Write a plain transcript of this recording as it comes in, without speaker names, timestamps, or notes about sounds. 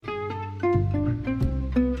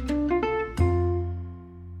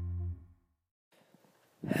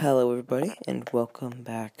Hello, everybody, and welcome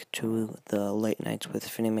back to the Late Nights with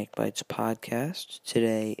Finny Make Bites podcast.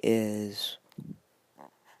 Today is, oh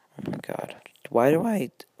my god, why do I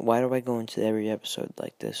go into every episode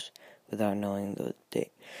like this without knowing the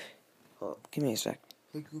date? Oh, give me a sec.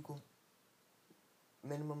 Hey Google,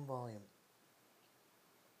 minimum volume.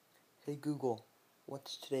 Hey Google,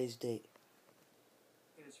 what's today's date?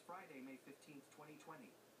 It is Friday, May 15th, 2020.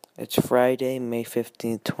 It's Friday, May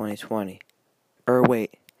 15th, 2020. Or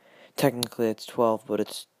wait, technically it's 12, but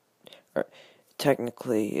it's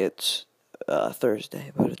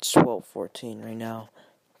Thursday, but it's 12:14 right now.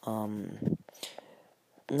 Not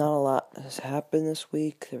a lot has happened this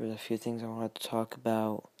week. There was a few things I wanted to talk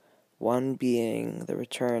about. One being the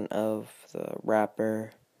return of the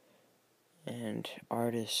rapper and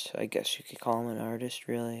artist, I guess you could call him an artist,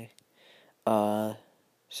 really.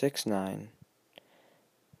 6IX9INE,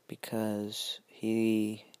 because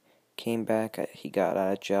he came back. He got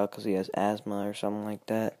out of jail because he has asthma or something like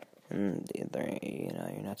that. And you're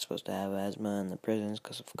not supposed to have asthma in the prisons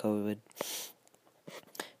because of COVID.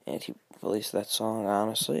 And he released that song.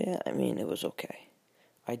 Honestly, I mean, it was okay.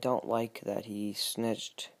 I don't like that he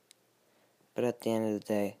snitched, but at the end of the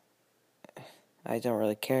day, I don't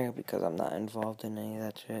really care because I'm not involved in any of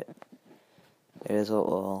that shit. It is a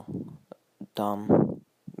little dumb,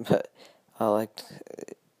 but I liked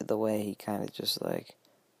the way he kind of just like,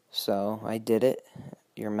 so I did it.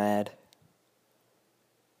 You're mad.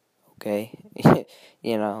 Okay. I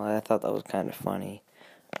thought that was kind of funny.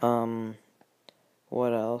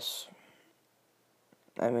 What else?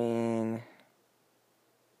 I mean,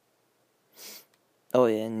 oh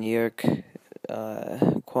yeah, New York,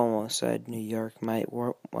 Cuomo said New York might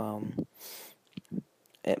work,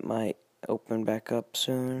 it might open back up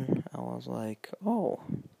soon. I was like, oh,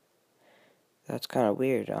 that's kind of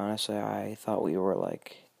weird, honestly. I thought we were,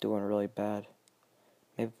 doing really bad.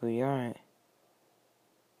 Maybe we aren't.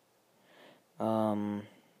 What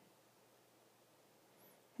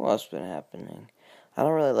else been happening? I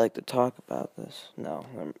don't really like to talk about this. No,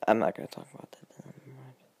 I'm not going to talk about that.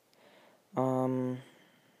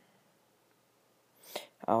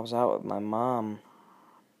 I was out with my mom.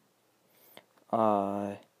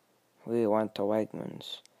 We went to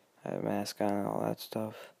Wegmans. I had a mask on and all that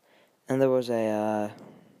stuff. And there was a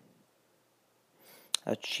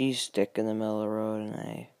cheese stick in the middle of the road, and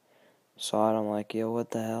I saw it. I'm like, yo,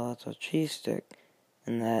 what the hell? That's a cheese stick.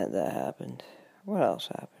 And that happened. What else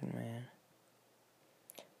happened, man?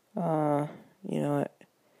 You know what?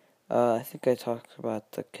 I think I talked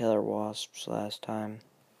about the killer wasps last time.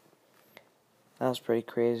 That was pretty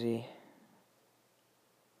crazy.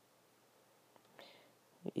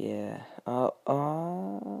 Yeah.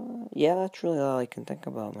 Yeah, that's really all I can think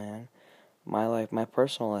about, man. My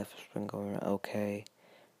personal life has been going okay.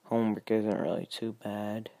 Homework isn't really too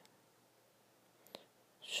bad.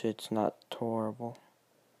 Shit's not horrible.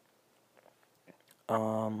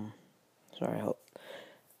 Sorry,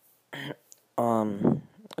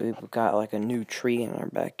 we've got a new tree in our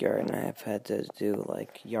backyard, and I've had to do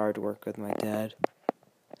yard work with my dad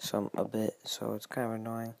a bit, so it's kind of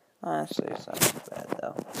annoying. Honestly, it's not too bad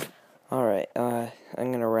though. Alright,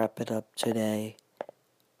 I'm gonna wrap it up today.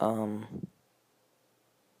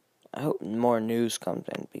 I hope more news comes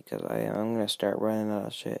in because I'm gonna start running out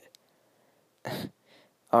of shit.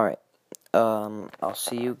 Alright, I'll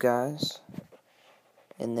see you guys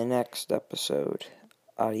in the next episode.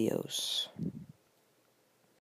 Adios.